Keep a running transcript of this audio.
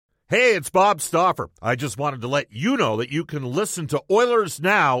Hey, it's Bob Stauffer. I just wanted to let you know that you can listen to Oilers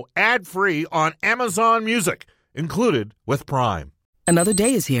Now ad-free on Amazon Music, included with Prime. Another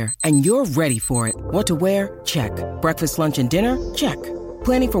day is here, and you're ready for it. What to wear? Check. Breakfast, lunch, and dinner? Check.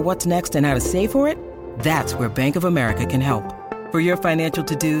 Planning for what's next and how to save for it? That's where Bank of America can help. For your financial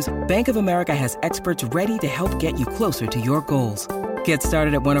to-dos, Bank of America has experts ready to help get you closer to your goals. Get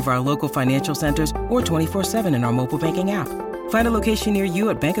started at one of our local financial centers or 24/7 in our mobile banking app. Find a location near you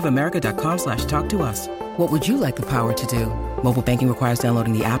at bankofamerica.com/talktous. What would you like the power to do? Mobile banking requires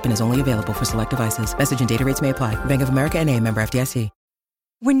downloading the app and is only available for select devices. Message and data rates may apply. Bank of America N.A., member FDIC.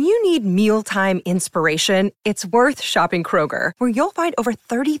 When you need mealtime inspiration, it's worth shopping Kroger, where you'll find over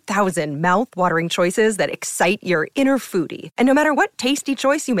 30,000 mouth-watering choices that excite your inner foodie. And no matter what tasty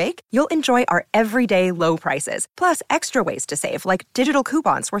choice you make, you'll enjoy our everyday low prices, plus extra ways to save, like digital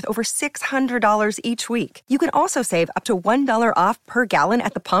coupons worth over $600 each week. You can also save up to $1 off per gallon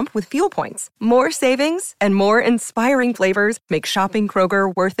at the pump with fuel points. More savings and more inspiring flavors make shopping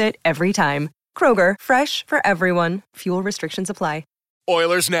Kroger worth it every time. Kroger, fresh for everyone. Fuel restrictions apply.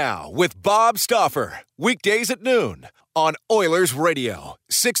 Oilers Now with Bob Stauffer. Weekdays at noon on Oilers Radio,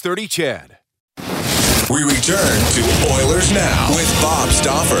 630 CHED. We return to Oilers Now with Bob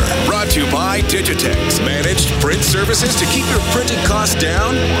Stauffer. Brought to you by Digitex. Managed print services to keep your printing costs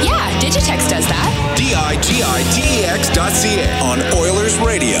down? Yeah, Digitex does that. Digitex.ca on Oilers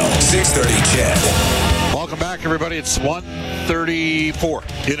Radio, 630 CHED. Welcome back, everybody. It's 1:34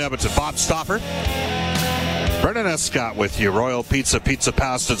 in Edmonton. Bob Stauffer. Brendan Escott with you. Royal Pizza, Pizza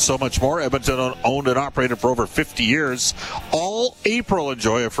Pasta, and so much more. Edmonton owned and operated for over 50 years. All April,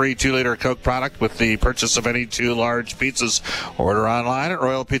 enjoy a free 2-liter Coke product with the purchase of any 2 large pizzas. Order online at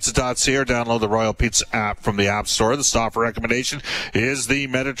royalpizza.ca or download the Royal Pizza app from the App Store. The Stauffer recommendation is the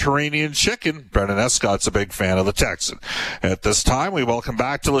Mediterranean chicken. Brendan Escott's a big fan of the Texan. At this time, we welcome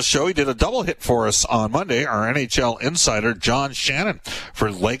back to the show. He did a double hit for us on Monday, our NHL insider, John Shannon, for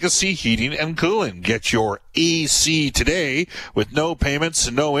Legacy Heating and Cooling. Get your AC today with no payments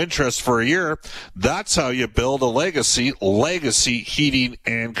and no interest for a year. That's how you build a legacy heating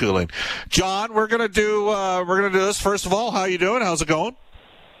and cooling. John, we're gonna do this. First of all, how you doing? How's it going?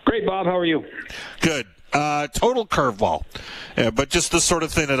 Great, Bob. How are you? Good. Total curveball, but just the sort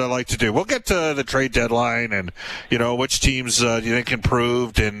of thing that I like to do. We'll get to the trade deadline and, which teams do you think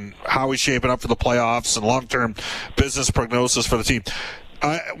improved and how we're shaping up for the playoffs and long-term business prognosis for the team.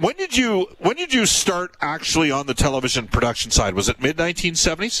 When did you start actually on the television production side? Was it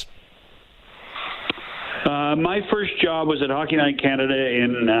mid-1970s? My first job was at Hockey Night Canada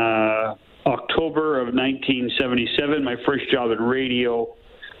in October of 1977. My first job in radio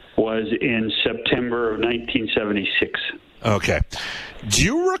was in September of 1976. Okay. Do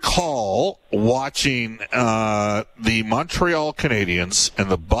you recall watching the Montreal Canadiens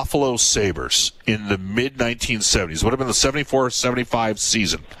and the Buffalo Sabres in the mid-1970s? Would have been the 74-75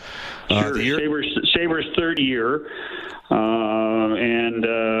 season. Sure. Sabres third year.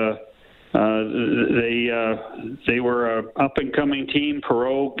 They were an up-and-coming team.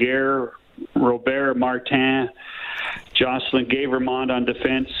 Perreault, Guerre, Robert, Martin, Jocelyn Gavermont on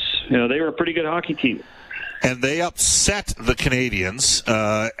defense. They were a pretty good hockey team. And they upset the Canadiens,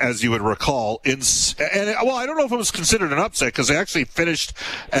 as you would recall. I don't know if it was considered an upset because they actually finished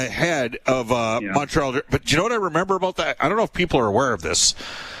ahead of Montreal. But do you know what I remember about that? I don't know if people are aware of this.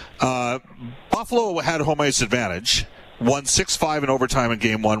 Buffalo had home ice advantage, won 6-5 in overtime in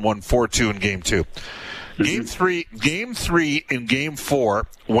Game 1, won 4-2 in Game 2. Mm-hmm. Game 3 and Game 4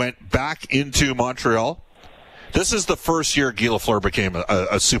 went back into Montreal. This is the first year Guy Lafleur became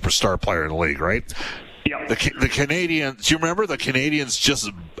a superstar player in the league, right? Yeah. The Canadiens, do you remember the Canadiens just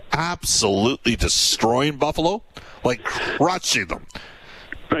absolutely destroying Buffalo? Like crushing them.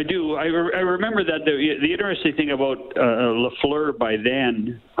 I do. I remember that. The interesting thing about Lafleur by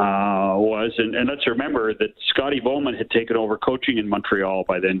then was, and let's remember that Scotty Bowman had taken over coaching in Montreal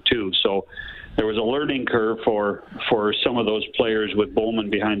by then too. So there was a learning curve for some of those players with Bowman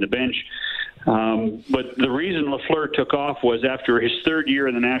behind the bench. But the reason Lafleur took off was after his third year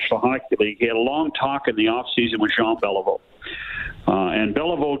in the National Hockey League, he had a long talk in the offseason with Jean Beliveau. And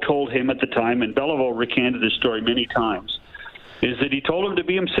Beliveau told him at the time, and Beliveau recanted this story many times, is that he told him to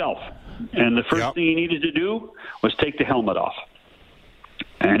be himself. And the first thing he needed to do was take the helmet off.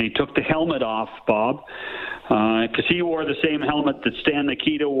 And he took the helmet off, Bob, because he wore the same helmet that Stan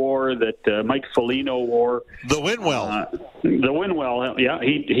Nikita wore, that Mike Foligno wore. The Winwell. The Winwell, yeah,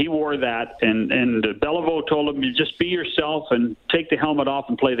 he wore that. And Beliveau told him, you just be yourself and take the helmet off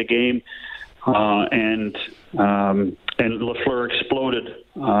and play the game. And Lafleur exploded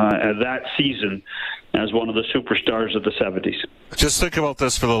that season. as one of the superstars of the 70s. Just think about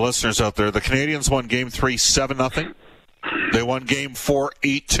this for the listeners out there. The Canadians won Game 3 7-0. They won Game 4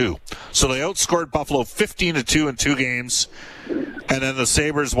 8-2. So they outscored Buffalo 15-2 in 2 games. And then the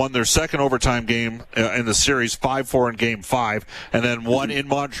Sabres won their second overtime game in the series 5-4 in Game 5, and then won in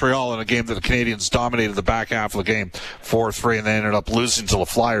Montreal in a game that the Canadians dominated the back half of the game 4-3, and they ended up losing to the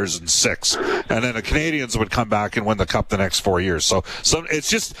Flyers in 6. And then the Canadians would come back and win the Cup the next 4 years. So it's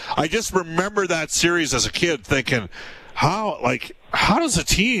just, I just remember that series as a kid thinking, how does a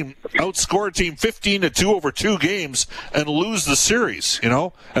team outscore a team 15-2 over 2 games and lose the series? You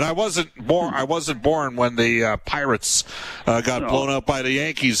know, and I wasn't born when the Pirates got blown out by the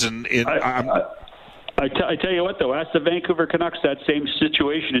Yankees. I tell you what, though, ask the Vancouver Canucks that same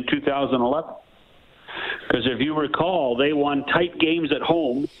situation in 2011. Because if you recall, they won tight games at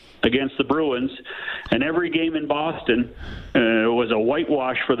home against the Bruins, and every game in Boston was a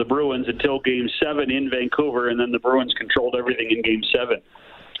whitewash for the Bruins until Game 7 in Vancouver, and then the Bruins controlled everything in Game 7.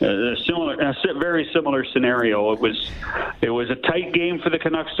 A very similar scenario. It was a tight game for the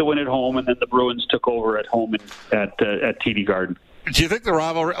Canucks to win at home, and then the Bruins took over at home at TD Garden. Do you think the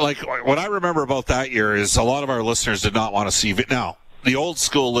rivalry, like what I remember about that year is a lot of our listeners did not want to see it. Now, the old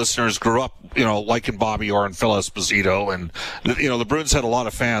school listeners grew up, liking Bobby Orr and Phil Esposito, and the Bruins had a lot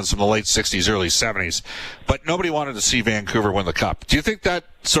of fans from the late 60s, early 70s, but nobody wanted to see Vancouver win the Cup. Do you think that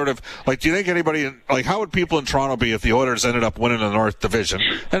sort of, do you think anybody, how would people in Toronto be if the Oilers ended up winning the North Division?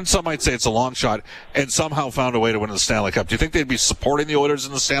 And some might say it's a long shot, and somehow found a way to win the Stanley Cup. Do you think they'd be supporting the Oilers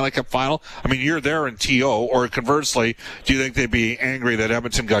in the Stanley Cup final? I mean, you're there in TO, or conversely, do you think they'd be angry that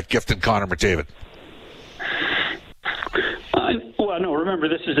Edmonton got gifted Connor McDavid? Well, no, remember,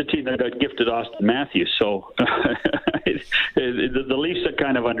 this is a team that got gifted Austin Matthews, so the Leafs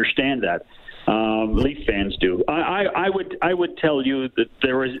kind of understand that. Leaf fans do. I would tell you that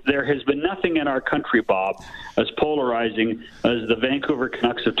there has been nothing in our country, Bob, as polarizing as the Vancouver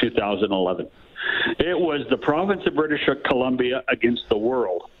Canucks of 2011. It was the province of British Columbia against the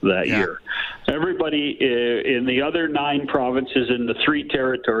world that year. Everybody in the other 9 provinces in the 3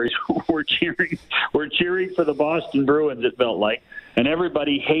 territories were cheering for the Boston Bruins, it felt like, and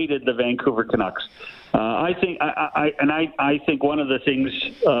everybody hated the Vancouver Canucks. I think one of the things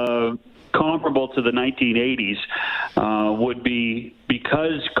comparable to the 1980s would be,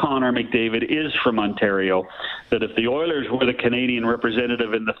 because Connor McDavid is from Ontario, that if the Oilers were the Canadian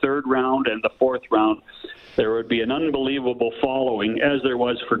representative in the 3rd round and the 4th round, there would be an unbelievable following, as there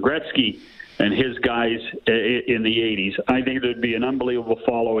was for Gretzky and his guys in the 80s. I think there'd be an unbelievable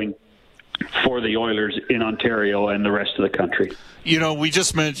following for the Oilers in Ontario and the rest of the country. You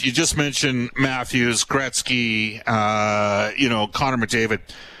just mentioned Matthews, Gretzky, Connor McDavid.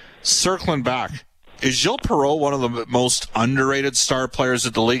 Circling back, is Gilles Perreault one of the most underrated star players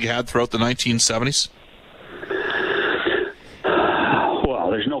that the league had throughout the 1970s?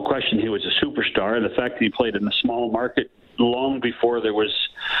 Well, there's no question he was a superstar. The fact that he played in a small market long before there was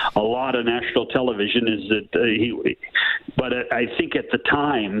a lot of national television is that but I think at the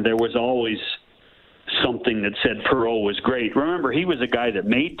time there was always something that said Perreault was great. Remember, he was a guy that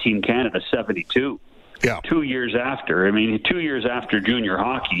made Team Canada 72. Yeah. 2 years after. 2 years after junior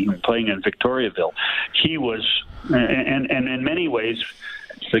hockey, playing in Victoriaville, he was, and in many ways,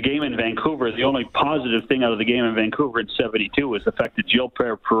 the game in Vancouver, the only positive thing out of the game in Vancouver in 72 was the fact that Gilles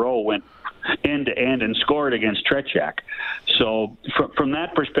Perreault went end-to-end and scored against Tretiak. So from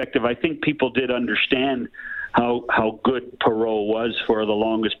that perspective, I think people did understand how good Perreault was for the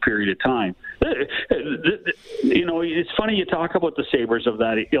longest period of time. It's funny you talk about the Sabres of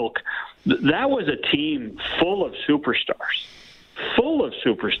that ilk. That was a team full of superstars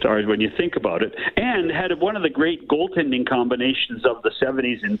when you think about it, and had one of the great goaltending combinations of the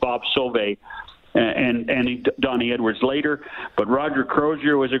 70s in Bob Sauvé and Donnie Edwards later. But Roger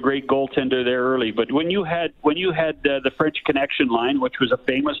Crozier was a great goaltender there early. But when you had the French Connection line, which was a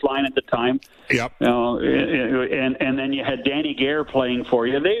famous line at the time, yep, and then you had Danny Gare playing for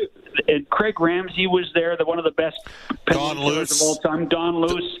you. And Craig Ramsey was there, one of the best penalty killers of all time. Don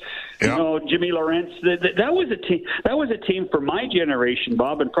Luce, Jimmy Lawrence. That was a team for my generation,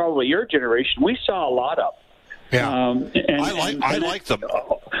 Bob, and probably your generation. We saw a lot of. Yeah, I like them.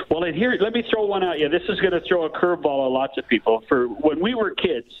 Well, and here, let me throw one out. Yeah, this is going to throw a curveball at lots of people. For when we were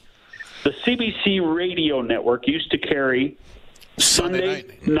kids, the CBC radio network used to carry Sunday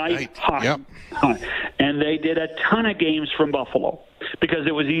night hockey. Yep. And they did a ton of games from Buffalo because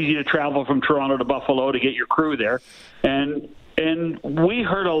it was easy to travel from Toronto to Buffalo to get your crew there. And we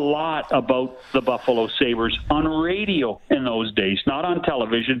heard a lot about the Buffalo Sabres on radio in those days, not on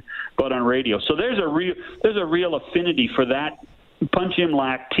television, but on radio. So there's a real affinity for that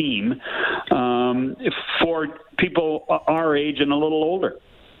punch-him-lack team for people our age and a little older.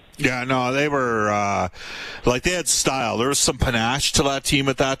 Yeah, no, they were they had style. There was some panache to that team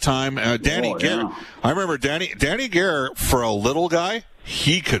at that time. Danny Gare, I remember Danny Gare, for a little guy,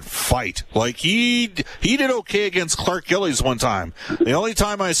 he could fight. Like he did okay against Clark Gillies one time. The only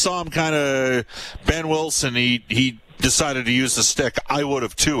time I saw him kind of Ben Wilson, he decided to use the stick. I would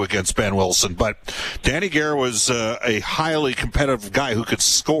have too against Ben Wilson, but Danny Gare was a highly competitive guy who could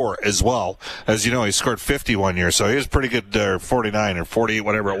score as well. As you know, he scored 50 one year, so he was pretty good, 49 or 48,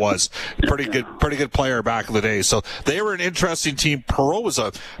 whatever it was. Pretty good player back in the day. So they were an interesting team.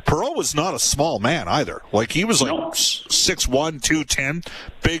 Perreault was not a small man either. Like he was like 6'1", 210,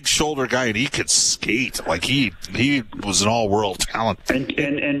 big shoulder guy, and he could skate. Like he was an all-world talent.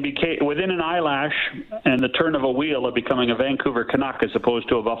 And became, within an eyelash and the turn of a wheel, of becoming a Vancouver Canuck as opposed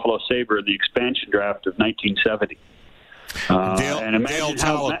to a Buffalo Sabre in the expansion draft of 1970.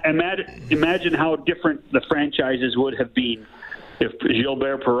 Imagine how different the franchises would have been if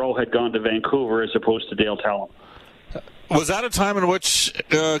Gilbert Perreault had gone to Vancouver as opposed to Dale Talon. Was that a time in which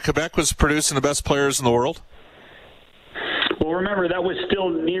Quebec was producing the best players in the world? Well, remember, that was still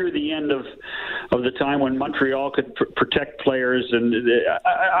near the end of the time when Montreal could protect players, and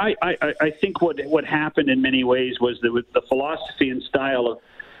I think what happened in many ways was that with the philosophy and style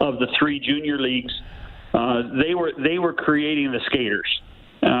of the three junior leagues, they were creating the skaters,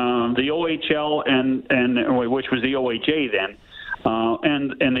 the OHL and which was the OHA then,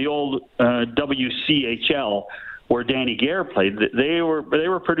 and the old WCHL where Danny Gare played. They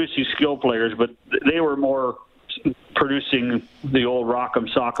were producing skill players, but they were more producing the old rock'em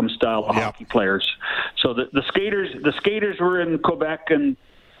sock'em style of hockey players. So the skaters were in Quebec, and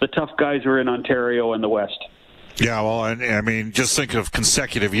the tough guys were in Ontario and the West. Yeah, well, I mean, just think of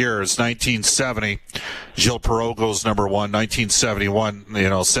consecutive years. 1970, Gilles Perreault goes number one.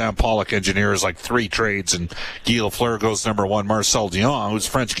 1971, Sam Pollock engineers like three trades, and Guy Lafleur goes number one. Marcel Dion, who's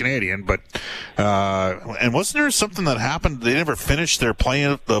French-Canadian, but and wasn't there something that happened? They never finished their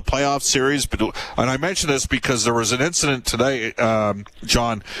playoff series. And I mention this because there was an incident today,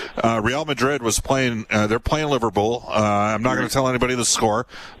 John. Real Madrid was playing. They're playing Liverpool. I'm not going to tell anybody the score,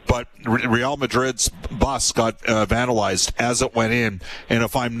 but Real Madrid's bus got vandalized as it went in. And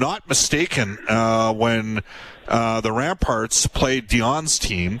if I'm not mistaken, when the Ramparts played Dion's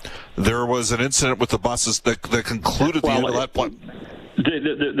team, there was an incident with the buses that concluded the end of that play.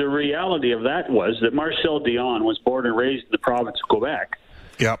 The reality of that was that Marcel Dion was born and raised in the province of Quebec,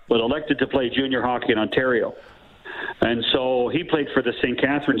 but elected to play junior hockey in Ontario. And so he played for the St.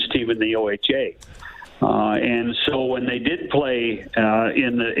 Catharines team in the OHA. And so when they did play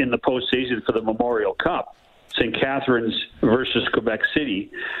in the postseason for the Memorial Cup, St. Catharines versus Quebec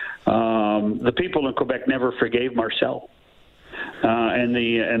City, the people in Quebec never forgave Marcel. And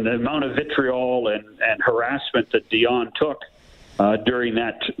the amount of vitriol and harassment that Dion took during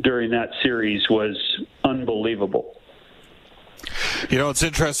that series was unbelievable. It's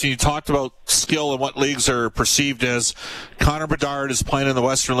interesting. You talked about skill and what leagues are perceived as. Connor Bedard is playing in the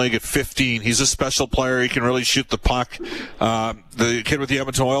Western League at 15. He's a special player. He can really shoot the puck. The kid with the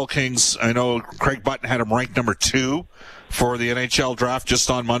Edmonton Oil Kings, I know Craig Button had him ranked number 2 for the NHL draft just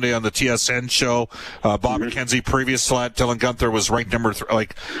on Monday on the TSN show. Bob McKenzie, previous to that, Dylan Gunther was ranked number 3.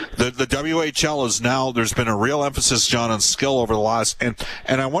 Like the WHL is now, there's been a real emphasis, John, on skill over the last, and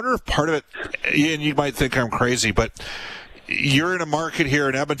I wonder if part of it, and you might think I'm crazy, but you're in a market here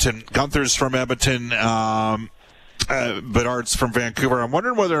in Edmonton. Gunther's from Edmonton. Bedard's from Vancouver. I'm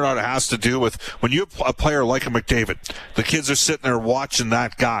wondering whether or not it has to do with when you have a player like a McDavid, the kids are sitting there watching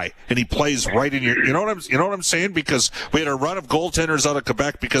that guy, and he plays right in your. You know what I'm saying? Because we had a run of goaltenders out of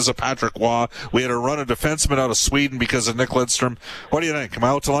Quebec because of Patrick Waugh. We had a run of defensemen out of Sweden because of Nick Lidstrom. What do you think? Am I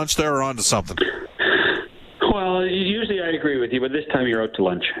out to lunch there or on to something? Well, usually I agree with you, but this time you're out to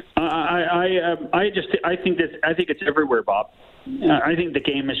lunch. I think it's everywhere, Bob. I think the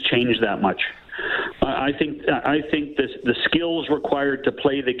game has changed that much. I think the skills required to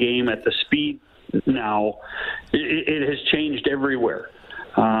play the game at the speed now, it has changed everywhere.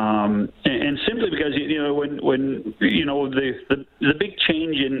 And simply because when the big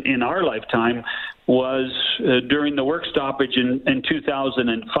change in our lifetime was during the work stoppage in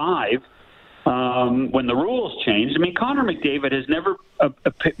 2005. When the rules changed. I mean, Connor McDavid has never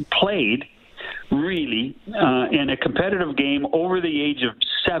played really in a competitive game over the age of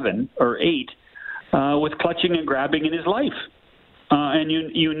 7 or 8 with clutching and grabbing in his life. And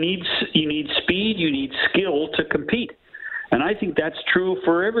you need speed, you need skill to compete. And I think that's true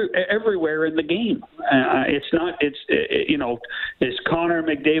for everywhere in the game. Is Connor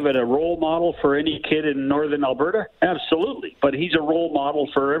McDavid a role model for any kid in northern Alberta? Absolutely. But he's a role model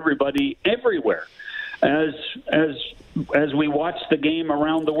for everybody everywhere. As we watch the game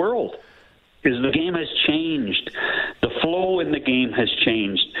around the world, because the game has changed, the flow in the game has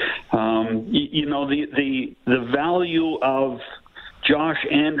changed. The value of Josh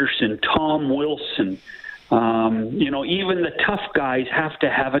Anderson, Tom Wilson, even the tough guys have to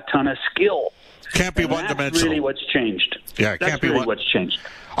have a ton of skill. Can't be one-dimensional. That's really what's changed. Yeah, that's can't be really what's changed.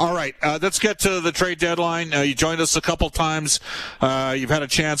 All right, let's get to the trade deadline. You joined us a couple times. You've had a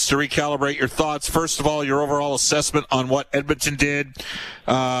chance to recalibrate your thoughts. First of all, your overall assessment on what Edmonton did.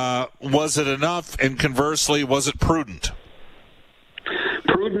 Was it enough? And conversely, was it prudent?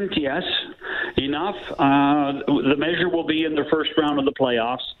 Prudent, yes. Enough. The measure will be in the first round of the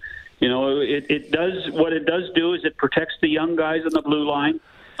playoffs. It does what it does do is it protects the young guys on the blue line.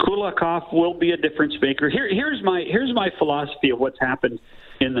 Kulikov will be a difference maker. Here's my philosophy of what's happened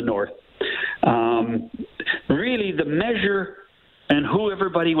in the North. Really, the measure and who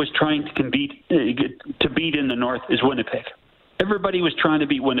everybody was trying to beat in the North is Winnipeg. Everybody was trying to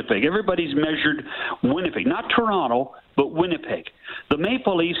beat Winnipeg. Everybody's measured Winnipeg, not Toronto, but Winnipeg. The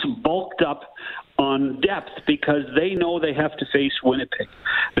Maple Leafs bulked up on depth because they know they have to face Winnipeg.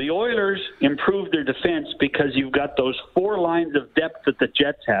 The Oilers improved their defense because you've got those 4 lines of depth that the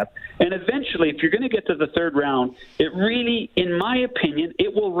Jets have. And eventually, if you're going to get to the third round, it really, in my opinion,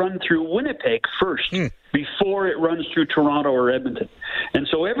 it will run through Winnipeg first before it runs through Toronto or Edmonton. And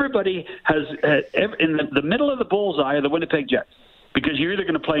so everybody has, in the middle of the bullseye are the Winnipeg Jets. Because you're either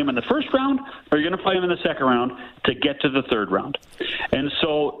going to play them in the first round or you're going to play them in the second round to get to the third round. And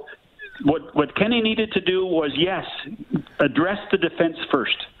so what Kenny needed to do was, yes, address the defense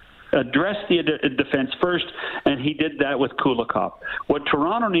first. Address the defense first, and he did that with Kulikov. What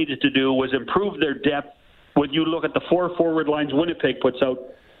Toronto needed to do was improve their depth. When you look at the 4 forward lines Winnipeg puts out,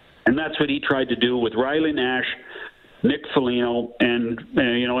 and that's what he tried to do with Riley Nash, Nick Foligno, and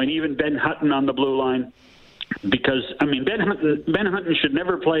even Ben Hutton on the blue line. Because, Ben Hutton should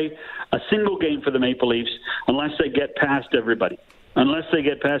never play a single game for the Maple Leafs unless they get past everybody. And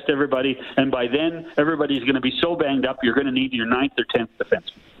by then, everybody's going to be so banged up, you're going to need your 9th or 10th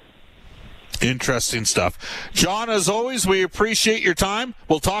defenseman. Interesting stuff. John, as always, we appreciate your time.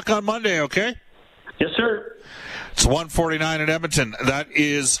 We'll talk on Monday, okay? Yes, sir. It's 1:49 in Edmonton. That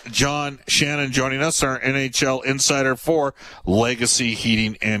is John Shannon joining us, our NHL insider for Legacy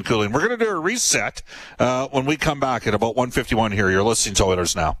Heating and Cooling. We're going to do a reset when we come back at about 1:51 here. You're listening to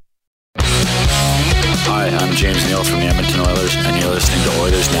Oilers Now. Hi, I'm James Neal from the Edmonton Oilers, and you're listening to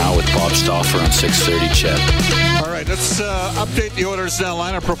Oilers Now with Bob Stauffer on 630 CHED. All right, let's update the Oilers Now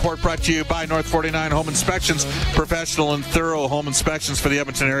lineup report brought to you by North 49 Home Inspections, professional and thorough home inspections for the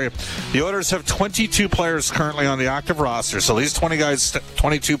Edmonton area. The Oilers have 22 players currently on the active roster, so these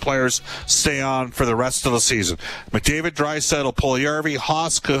 22 players stay on for the rest of the season. McDavid, Draisaitl, Puljujarvi,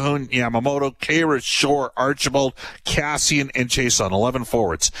 Haas, Cahoon, Yamamoto, Karish, Shore, Archibald, Cassian, and Chason, 11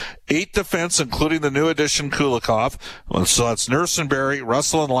 forwards. 8 defense, including the new addition Kulikov. So that's Nursenberry,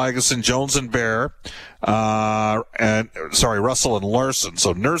 Russell and Lagesson, Jones and Bear. Russell and Larson.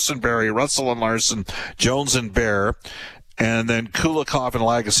 So Nursenberry, Russell and Larson, Jones and Bear. And then Kulikov and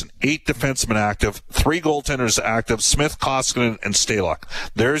Lagesson, 8 defensemen active, 3 goaltenders active, Smith, Koskinen, and Stalock.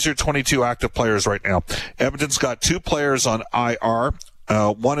 There's your 22 active players right now. Edmonton's got 2 players on IR.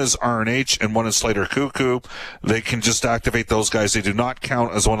 One is RNH and one is Slater Cuckoo. They can just activate those guys. They do not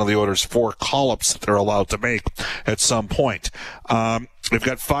count as one of the Oilers' 4 call-ups that they're allowed to make at some point. They've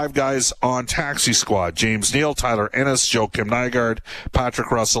got 5 guys on taxi squad: James Neal, Tyler Ennis, Joakim Nygard,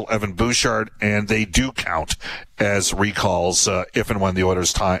 Patrick Russell, Evan Bouchard, and they do count as recalls if and when the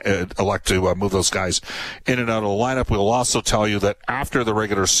Oilers elect to move those guys in and out of the lineup. We'll also tell you that after the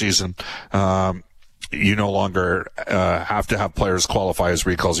regular season, you no longer have to have players qualify as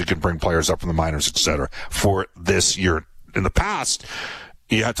recalls. You can bring players up from the minors, etc. for this year. In the past,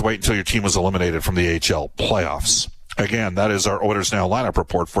 you had to wait until your team was eliminated from the AHL playoffs. Again, that is our Oilers Now lineup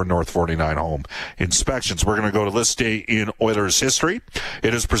report for North 49 Home Inspections. We're going to go to this day in Oilers history.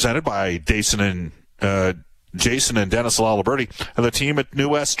 It is presented by Jason and Dennis Laliberti and the team at New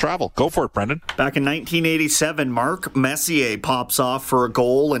West Travel. Go for it, Brendan. Back in 1987, Mark Messier pops off for a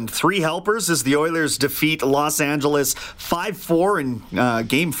goal and 3 helpers as the Oilers defeat Los Angeles 5-4 in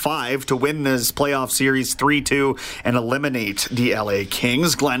Game 5 to win this playoff series 3-2 and eliminate the LA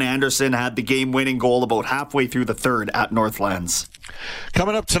Kings. Glenn Anderson had the game-winning goal about halfway through the third at Northlands.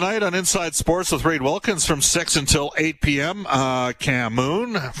 Coming up tonight on Inside Sports with Reid Wilkins from 6 until 8 p.m. Cam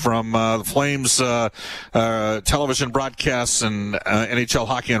Moon from the Flames television broadcasts and NHL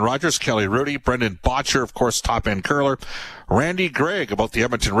Hockey and Rogers. Kelly Rudy, Brendan Botcher, of course, top-end curler. Randy Gregg about the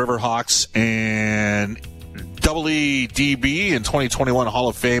Edmonton Riverhawks, and EEDB in 2021 Hall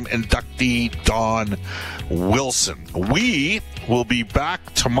of Fame inductee Don Wilson. We will be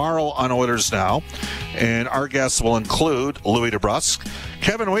back tomorrow on Oilers Now, and our guests will include Louis DeBrusque,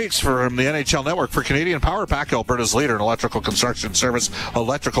 Kevin Weeks from the NHL Network for Canadian Power Pack, Alberta's leader in electrical construction service,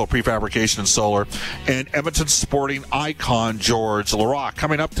 electrical prefabrication and solar, and Edmonton sporting icon George Laraque.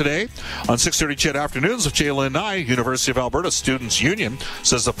 Coming up today on 6:30 CHED Afternoons with Jalen Nye, University of Alberta Students Union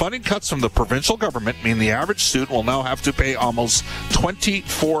says the funding cuts from the provincial government mean the average student will now have to pay almost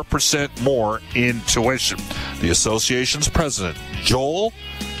 24% more in tuition. The association's president, Joel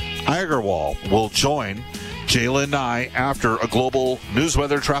Agarwal, will join Jalen Nye after a global news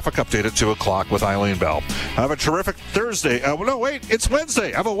weather traffic update at 2 o'clock with Eileen Bell. Have a terrific Thursday. It's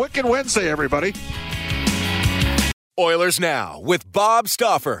Wednesday. Have a wicked Wednesday, everybody. Oilers Now with Bob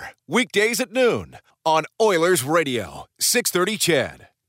Stauffer. Weekdays at noon on Oilers Radio, 630 CHED.